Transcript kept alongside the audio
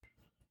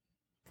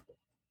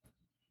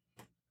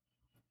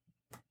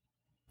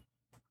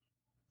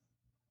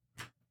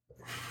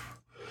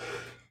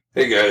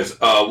Hey guys,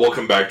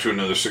 welcome back to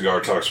another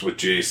Cigar Talks with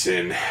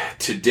Jason.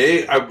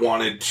 Today I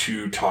wanted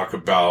to talk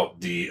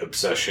about the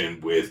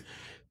obsession with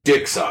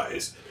dick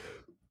size.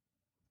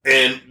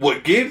 And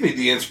what gave me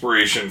the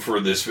inspiration for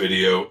this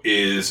video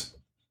is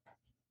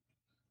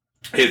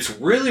it's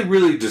really,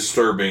 really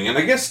disturbing. And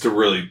I guess to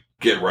really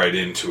get right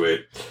into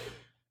it,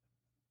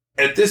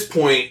 at this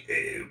point,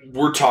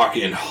 we're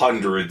talking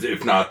hundreds,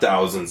 if not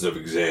thousands of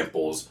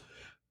examples.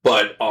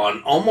 But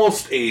on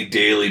almost a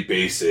daily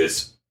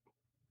basis,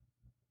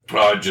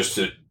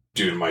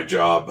 due to my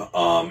job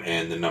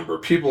and the number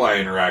of people I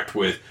interact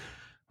with,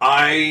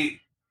 I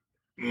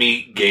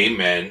meet gay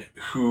men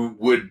who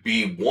would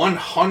be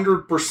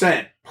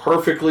 100%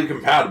 perfectly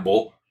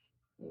compatible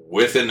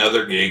with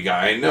another gay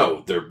guy I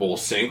know. They're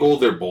both single.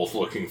 They're both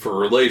looking for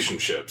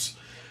relationships.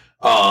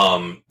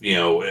 When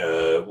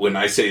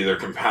I say they're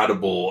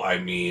compatible, I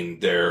mean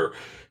their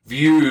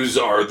views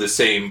are the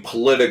same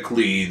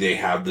politically. They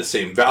have the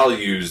same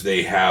values.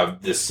 They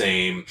have the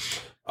same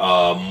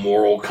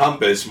moral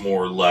compass,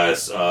 more or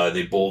less.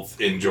 They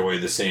both enjoy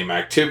the same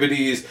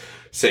activities,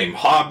 same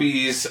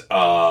hobbies.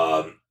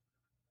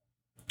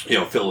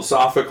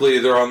 Philosophically,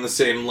 they're on the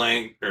same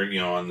length, or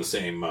on the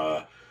same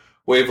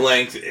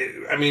wavelength.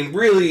 I mean,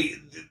 really,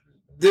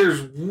 there's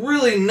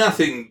really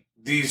nothing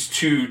these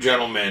two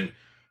gentlemen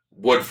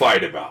would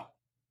fight about.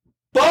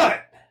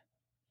 But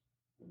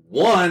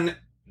one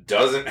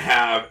doesn't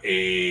have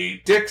a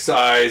dick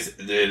size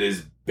that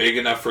is big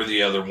enough for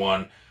the other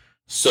one.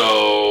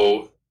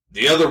 So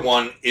the other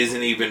one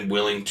isn't even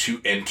willing to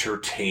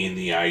entertain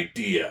the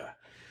idea.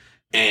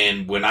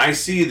 And when I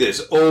see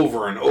this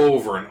over and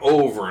over and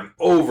over and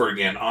over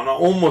again on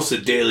almost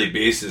a daily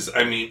basis,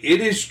 I mean,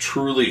 it is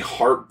truly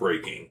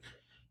heartbreaking.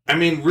 I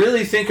mean,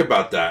 really think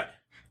about that.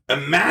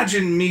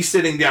 Imagine me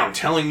sitting down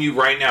telling you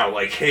right now,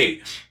 like,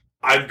 hey,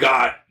 I've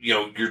got,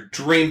 your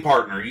dream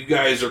partner. You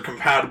guys are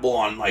compatible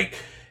on, like,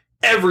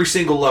 every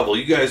single level.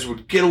 You guys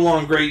would get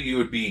along great. You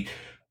would be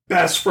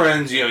best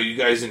friends. You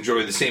guys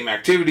enjoy the same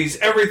activities,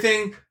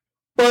 everything.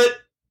 But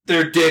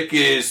their dick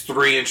is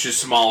 3 inches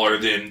smaller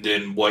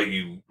than what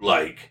you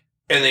like.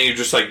 And then you're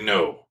just like,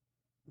 no.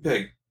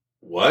 Like,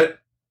 what?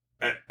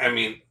 I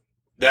mean,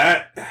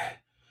 that...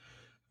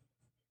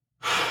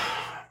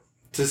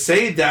 To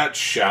say that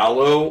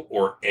shallow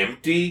or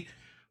empty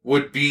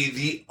would be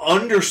the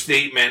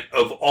understatement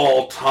of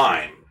all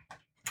time.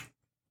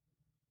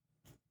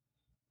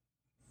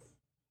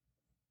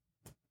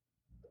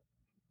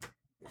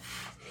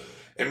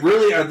 And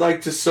really, I'd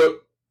like to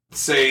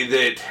say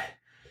that,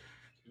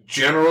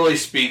 generally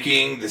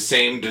speaking, the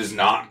same does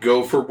not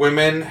go for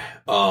women.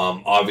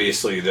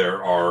 Obviously,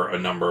 there are a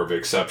number of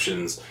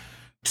exceptions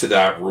to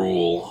that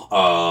rule.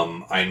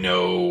 I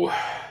know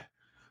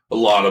a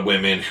lot of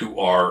women who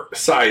are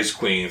size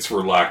queens,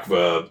 for lack of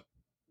a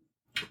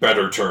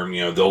better term.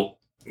 They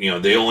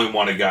only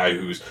want a guy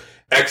who's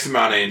X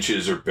amount of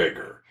inches or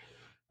bigger.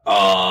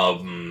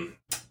 But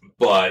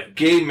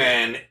gay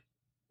men,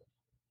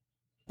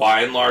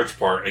 by and large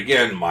part,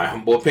 again, my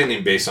humble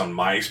opinion based on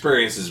my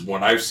experiences,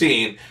 what I've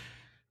seen,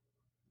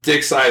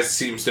 dick size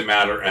seems to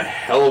matter a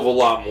hell of a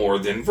lot more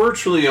than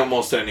virtually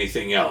almost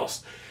anything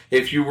else.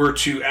 If you were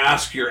to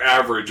ask your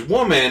average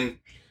woman,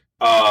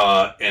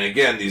 and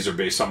again, these are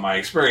based on my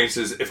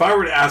experiences, if I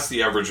were to ask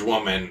the average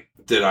woman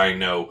that I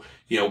know,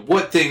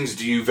 what things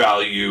do you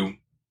value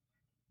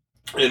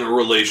in a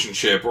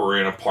relationship or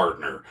in a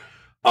partner?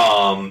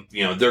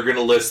 They're going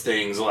to list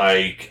things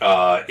like,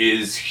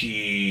 is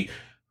he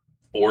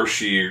or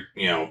she,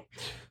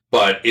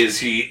 but is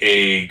he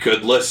a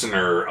good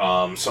listener?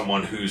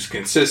 Someone who's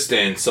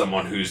consistent,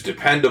 someone who's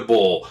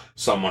dependable,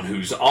 someone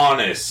who's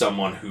honest,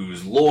 someone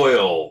who's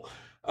loyal.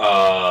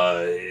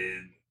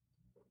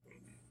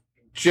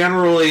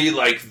 Generally,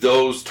 like,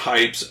 those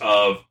types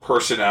of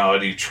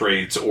personality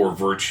traits or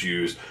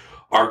virtues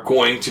are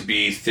going to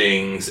be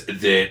things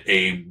that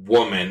a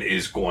woman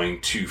is going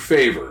to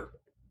favor.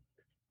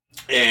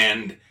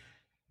 And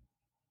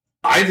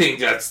I think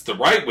that's the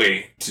right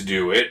way to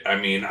do it. I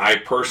mean, I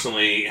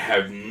personally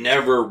have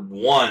never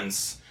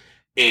once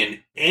in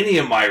any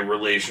of my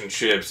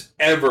relationships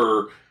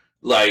ever,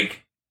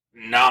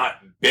 not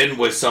been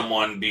with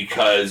someone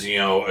because,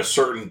 a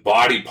certain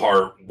body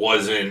part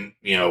wasn't,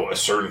 a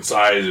certain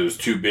size, it was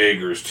too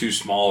big or it's too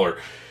small or,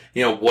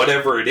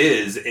 whatever it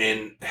is.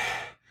 And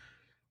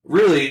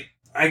really,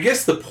 I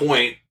guess the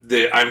point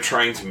that I'm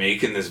trying to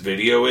make in this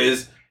video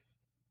is,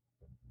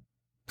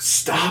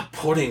 stop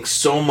putting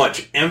so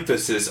much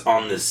emphasis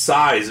on the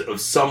size of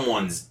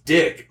someone's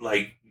dick.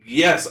 Like,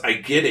 yes, I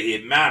get it.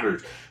 It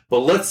matters. But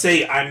let's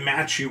say I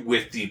match you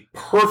with the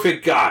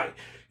perfect guy.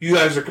 You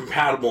guys are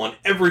compatible in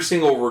every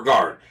single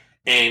regard.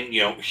 And,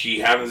 he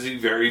happens to be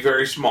very,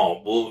 very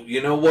small. Well,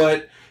 you know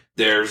what?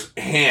 There's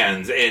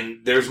hands,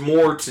 and there's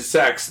more to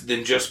sex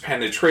than just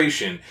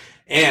penetration.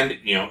 And,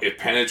 if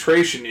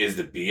penetration is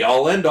the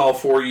be-all, end-all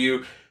for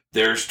you,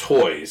 there's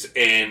toys.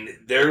 And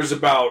there's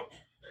about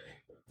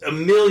a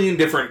million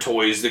different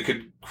toys that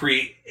could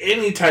create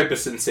any type of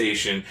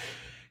sensation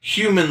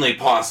humanly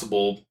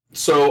possible.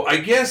 So I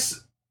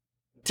guess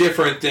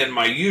different than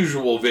my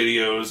usual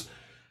videos,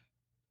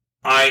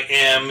 I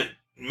am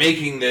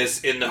making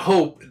this in the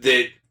hope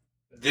that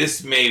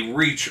this may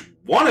reach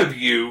one of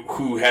you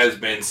who has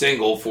been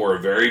single for a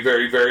very,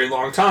 very, very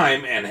long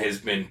time and has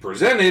been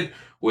presented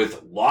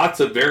with lots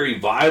of very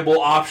viable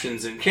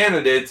options and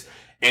candidates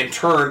and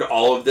turned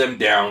all of them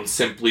down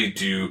simply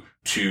due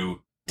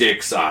to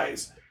dick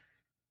size.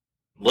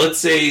 Let's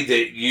say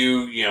that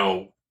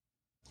you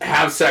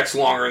have sex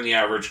longer than the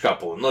average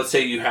couple, and let's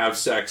say you have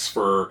sex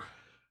for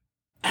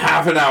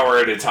half an hour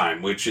at a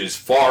time, which is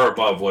far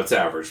above what's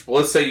average. But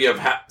let's say you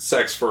have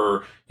sex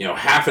for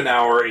half an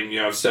hour and you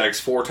have sex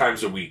 4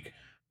 times a week.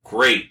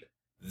 Great.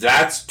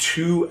 That's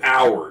 2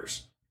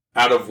 hours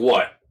out of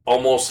what?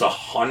 Almost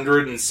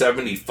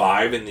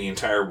 175 in the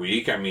entire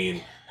week. I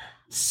mean,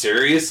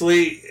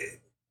 seriously?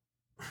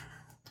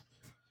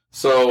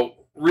 So,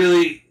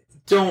 really,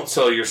 don't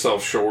sell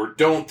yourself short.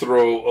 Don't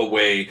throw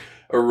away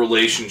a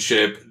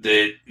relationship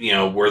that,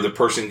 where the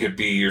person could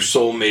be your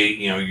soulmate,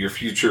 your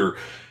future,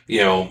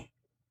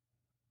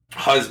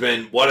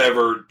 husband,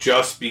 whatever,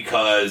 just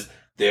because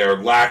they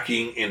are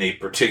lacking in a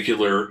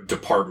particular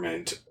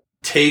department.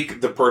 Take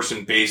the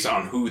person based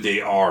on who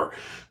they are.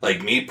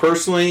 Like me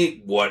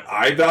personally, what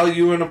I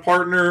value in a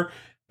partner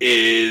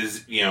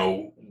is,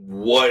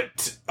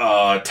 what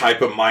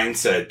type of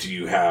mindset do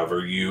you have?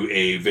 Are you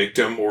a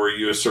victim or are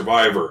you a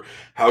survivor?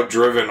 How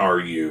driven are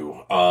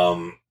you?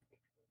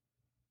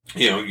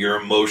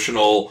 Your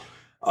emotional,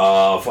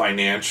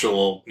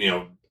 financial,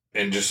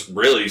 and just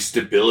really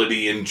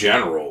stability in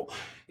general.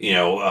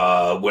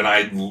 When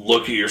I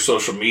look at your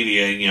social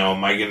media,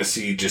 am I going to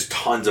see just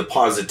tons of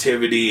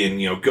positivity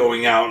and,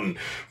 going out and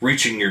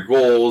reaching your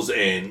goals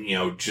and,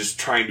 just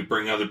trying to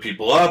bring other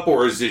people up?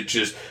 Or is it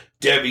just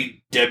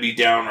Debbie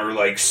Downer,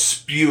 like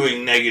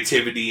spewing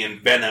negativity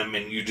and venom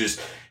and you just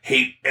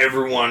hate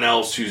everyone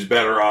else who's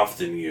better off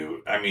than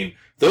you? I mean,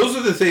 those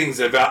are the things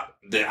that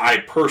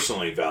I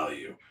personally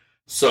value.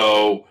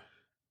 So,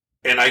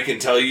 and I can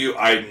tell you,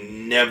 I've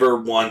never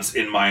once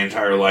in my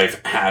entire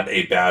life had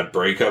a bad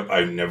breakup.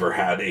 I've never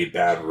had a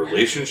bad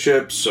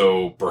relationship.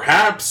 So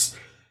perhaps,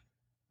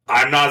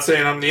 I'm not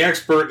saying I'm the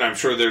expert, and I'm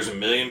sure there's a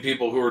million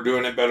people who are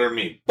doing it better than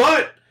me.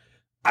 But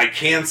I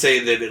can say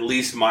that at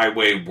least my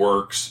way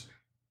works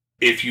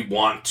if you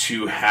want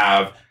to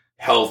have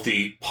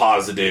healthy,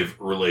 positive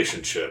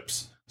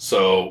relationships.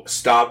 So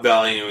stop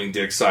valuing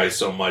dick size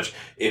so much.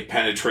 If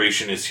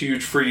penetration is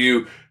huge for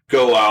you,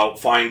 go out,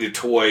 find a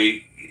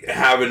toy,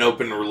 have an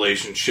open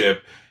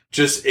relationship,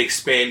 just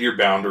expand your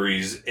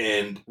boundaries,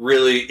 and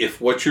really,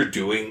 if what you're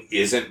doing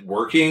isn't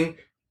working,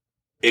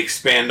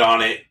 expand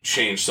on it,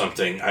 change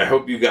something. I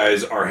hope you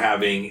guys are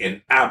having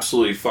an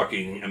absolutely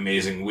fucking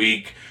amazing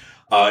week.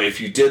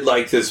 If you did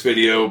like this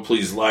video,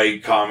 please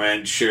like,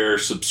 comment, share,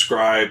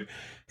 subscribe.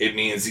 It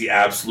means the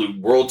absolute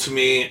world to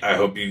me. I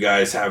hope you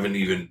guys have an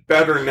even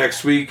better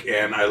next week,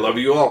 and I love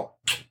you all.